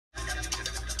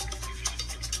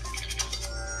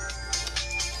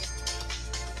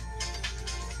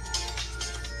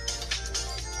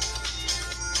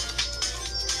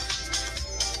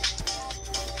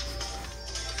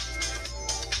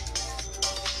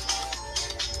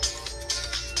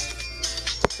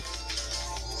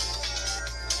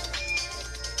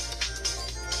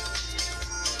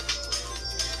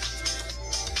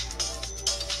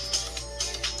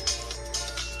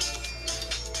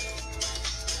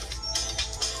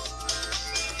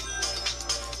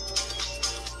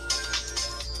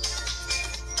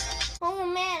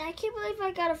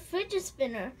I got a fidget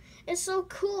spinner. It's so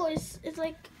cool. It's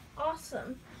like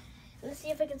awesome. Let's see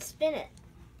if I can spin it.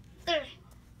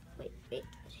 Wait.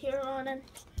 Here on and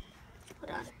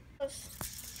hold on.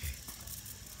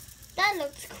 That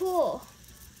looks cool.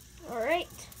 Alright.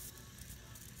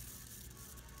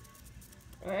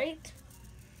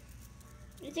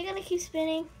 Is it gonna keep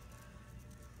spinning?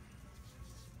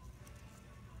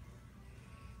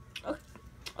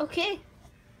 Okay.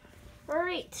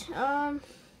 Alright.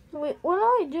 Wait, what do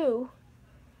I do?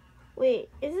 Wait,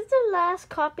 is this the last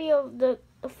copy of the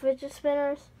fidget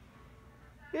spinners?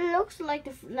 It looks like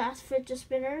the last fidget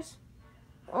spinners.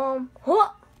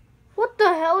 What the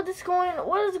hell what is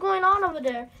going on over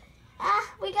there?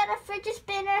 Ah, we got a fidget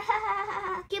spinner.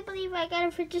 Can't believe I got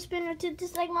a fidget spinner too,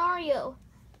 just like Mario.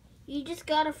 You just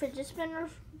got a fidget spinner,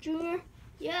 Junior?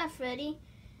 Yeah, Freddy.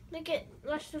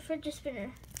 Watch the fidget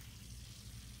spinner.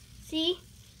 See?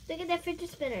 Look at that fidget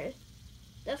spinner.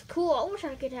 That's cool. I wish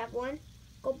I could have one.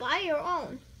 Go buy your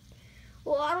own.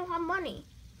 Well, I don't have money.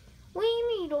 What do you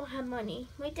mean you don't have money?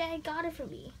 My dad got it for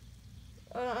me.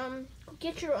 Go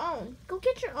get your own. Go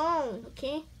get your own,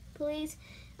 okay? Please.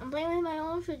 I'm playing with my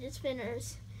own fidget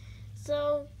spinners.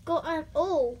 So, go on.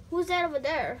 Oh, who's that over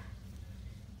there?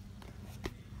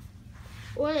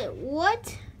 Wait,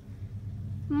 what?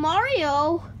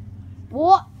 Mario?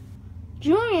 What?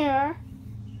 Junior?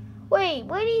 Wait,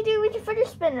 what do you do with your fidget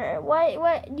spinner? What?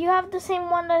 You have the same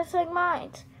one that's like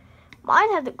mine. Mine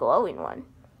had the glowing one.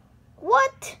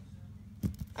 What?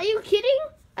 Are you kidding?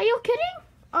 Are you kidding?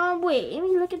 Wait, let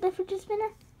me look at the fidget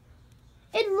spinner.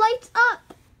 It lights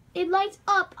up. It lights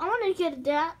up. I want to get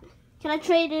that. Can I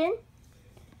trade in?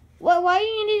 Why do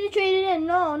you need to trade it in?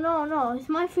 No. It's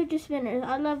my fidget spinner.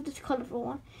 I love this colorful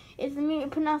one. It's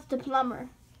pronounced the plumber.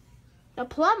 The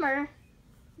plumber?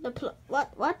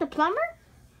 What? The plumber?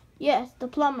 Yes, the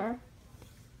plumber.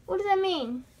 What does that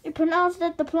mean? It pronounced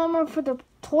that the plumber for the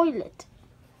toilet.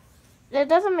 That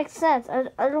doesn't make sense.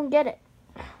 I don't get it.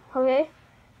 Okay?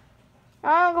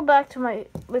 I'll go back to my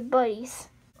buddies.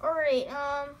 Alright,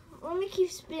 let me keep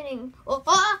spinning. Oh,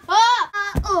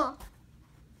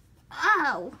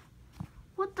 ow.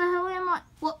 What the hell am I?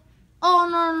 What? Oh,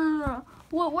 no.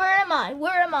 Where am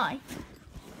I?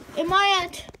 Am I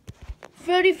at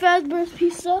Freddy Fazbear's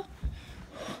Pizza?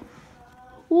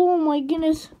 Oh my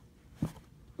goodness.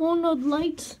 Oh no,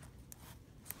 lights.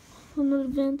 Oh no,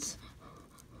 vents.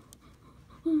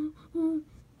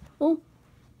 Oh,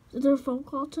 is there a phone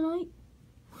call tonight?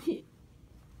 Wait,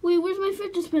 where's my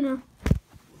fidget spinner?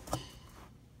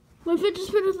 My fidget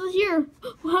spinner's not here.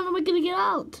 How am I gonna get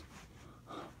out?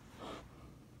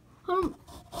 How am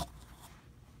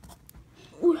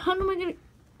I gonna...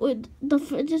 Wait, the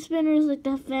fidget spinner is like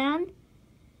the fan?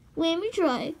 Wait, let me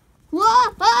try.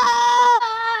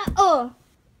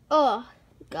 Oh,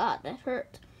 God, that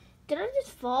hurt. Did I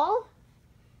just fall?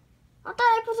 I thought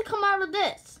I was supposed to come out of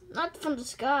this, not from the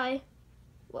sky.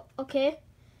 What? Okay.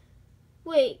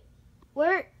 Wait,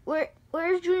 where's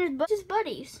Junior's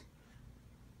buddies?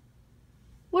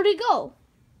 Where'd he go?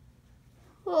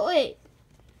 Oh, wait.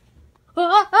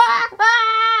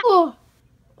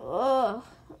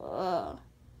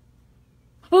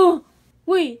 Oh,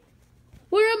 wait.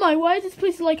 Where am I? Why is this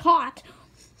place like hot?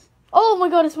 Oh my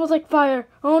God, it smells like fire.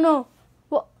 Oh no.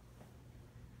 What?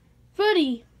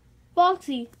 Freddy,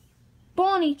 Foxy,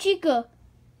 Bonnie, Chica.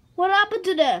 What happened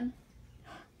to them?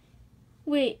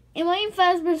 Wait, am I in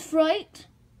Fazbear's Fright?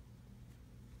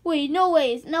 Wait, no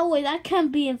way. I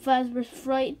can't be in Fazbear's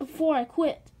Fright before I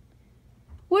quit.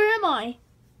 Where am I?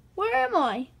 Where's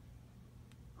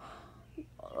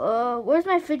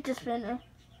my fidget spinner?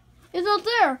 It's not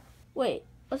there. Wait,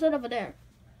 what's that over there?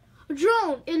 A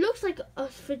drone. It looks like a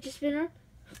fidget spinner.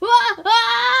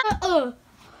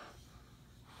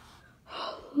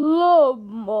 Hello,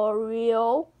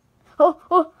 Mario.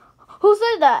 Oh, who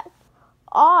said that?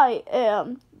 I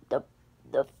am the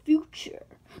future.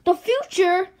 The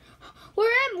future? Where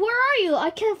are you? I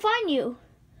can't find you.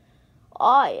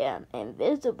 I am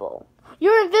invisible.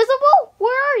 You're invisible?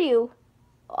 Where are you?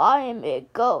 I am a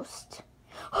ghost.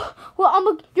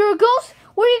 Well, you're a ghost?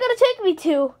 Where are you gonna take me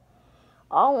to?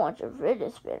 I want your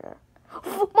fidget spinner.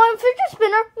 My fidget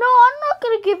spinner? No, I'm not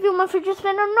gonna give you my fidget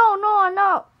spinner. No, I'm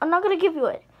not. I'm not gonna give you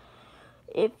it.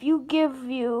 If you give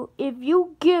me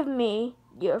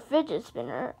your fidget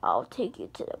spinner, I'll take you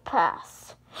to the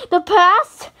past. The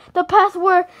past? The past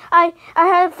where I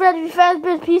had Freddy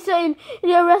Fazbear's Pizza and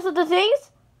the rest of the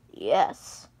things?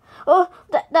 Yes. Oh,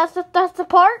 that's the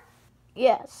part?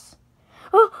 Yes.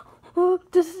 Oh,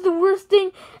 this is the worst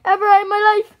thing ever in my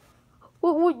life.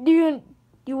 What do you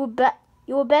will bet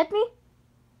me?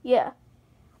 Yeah.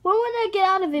 When would I get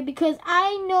out of it? Because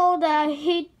I know that I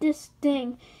hate this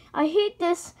thing. I hate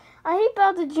this. I hate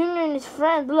Bowser Jr. and his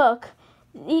friend. Look,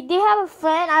 they have a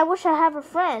friend. I wish I have a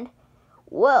friend.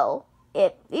 Well,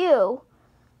 if you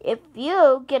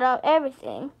get out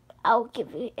everything, I'll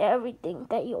give you everything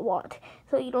that you want.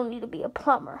 So you don't need to be a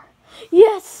plumber.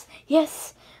 Yes,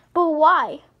 yes. But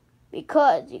why?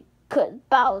 Because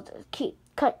Bowser keep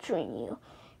capturing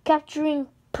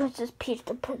Princess Peach,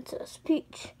 the Princess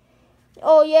Peach.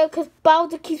 Oh yeah, because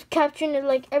Bowser keeps capturing it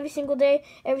like every single day,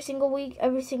 every single week,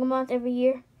 every single month, every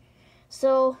year.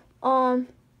 So, will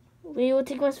you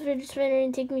take my fidget spinner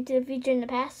and take me to the future and the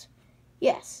past?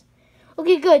 Yes.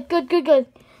 Okay, good.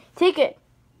 Take it.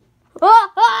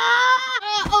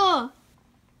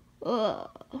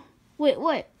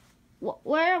 Wait.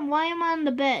 Why am I on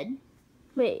the bed?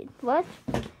 Wait, what?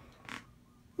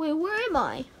 Wait, where am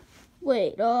I?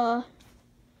 Wait, am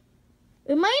I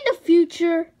in the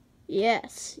future?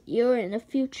 Yes, you're in the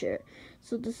future.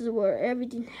 So this is where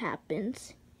everything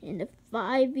happens in the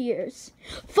 5 years.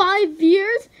 5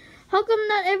 years? How come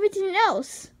not everything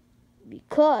else?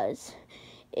 Because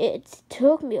it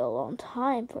took me a long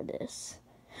time for this.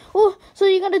 Oh, so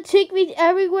you're gonna take me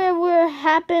everywhere where it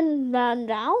happened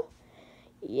now?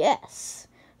 Yes.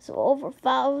 So over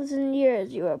 1,000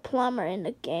 years, you're a plumber in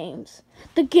the games.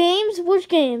 The games? Which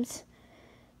games?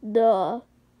 The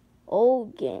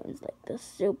old games like the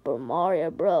Super Mario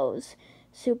Bros,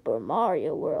 Super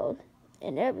Mario World,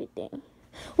 and everything.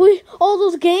 Wait, all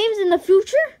those games in the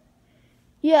future?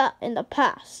 Yeah, in the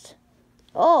past.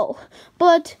 Oh,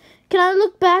 but can I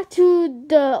look back to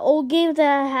the old games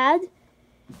that I had?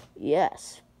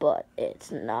 Yes, but it's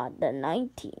not the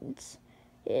 19th.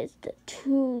 It's the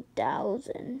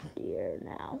 2000 year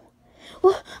now.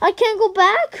 Well, I can't go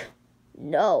back?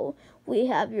 No, we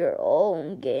have your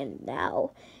own game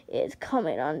now. It's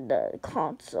coming on the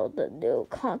console, the new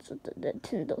console, the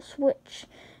Nintendo Switch.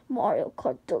 Mario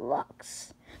Kart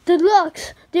Deluxe.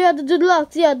 Deluxe! Yeah, the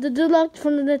Deluxe. Yeah, the Deluxe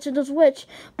from the Nintendo Switch.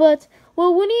 But,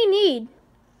 well, what do you need?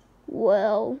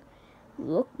 Well,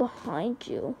 look behind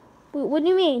you. Wait, what do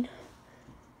you mean?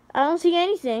 I don't see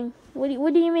anything.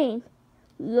 What do you mean?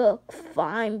 Look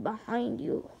fine behind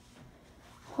you.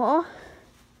 Huh?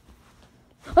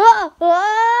 Ah!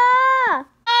 Ah!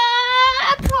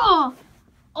 Ah!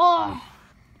 Oh!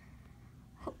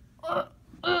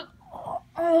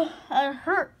 I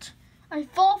hurt. I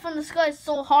fall from the sky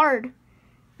so hard.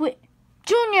 Wait,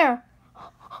 Junior!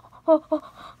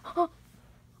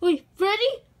 Wait,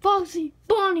 Freddy? Foxy?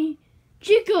 Bonnie?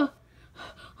 Chica?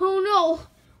 Oh no!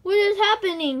 What is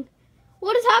happening?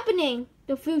 What is happening?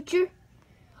 The future?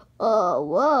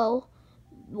 Well,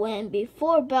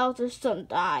 before Bowser's son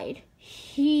died,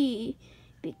 he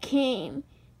became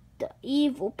the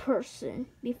evil person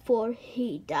before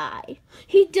he died.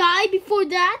 He died before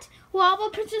that? Well, how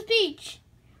about Princess Peach?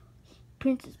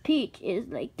 Princess Peach is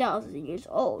like 1,000 years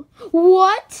old.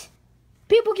 What?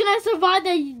 People cannot survive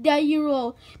that year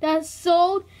old. That's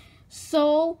so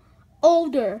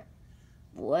older.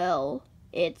 Well,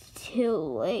 it's too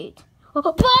late.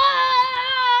 What?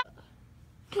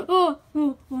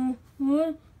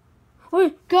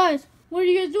 Wait, guys, what are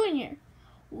you guys doing here?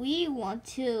 We want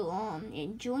to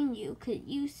join you because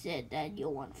you said that you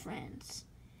want friends.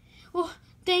 Oh,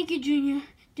 thank you, Junior.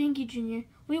 Thank you, Junior.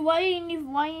 Wait, why do you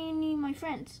need my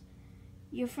friends?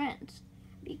 Your friends?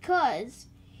 Because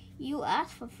you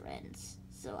asked for friends,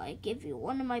 so I give you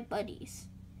one of my buddies.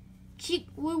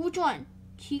 Which one?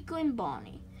 Chica and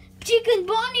Bonnie. Chica and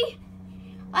Bonnie?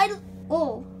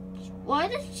 Why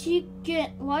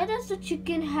does the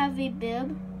chicken have a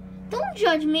bib? Don't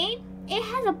judge me. It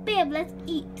has a bib. Let's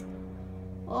eat.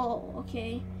 Oh,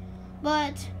 okay.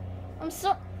 But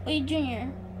wait,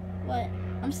 Junior. What?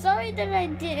 I'm sorry that I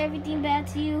did everything bad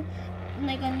to you,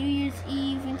 like on New Year's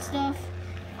Eve and stuff.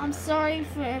 I'm sorry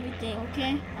for everything,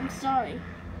 okay? I'm sorry.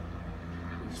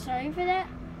 You sorry for that?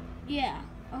 Yeah.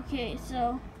 Okay,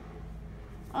 so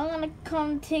I'm gonna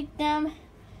come take them,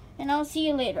 and I'll see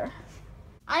you later.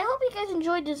 I hope you guys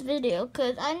enjoyed this video,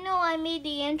 because I know I made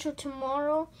the intro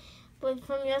tomorrow, but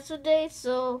from yesterday,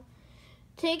 so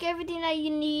take everything that you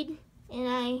need, and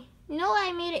I know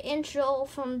I made an intro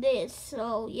from this,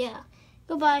 so yeah.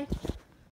 Goodbye.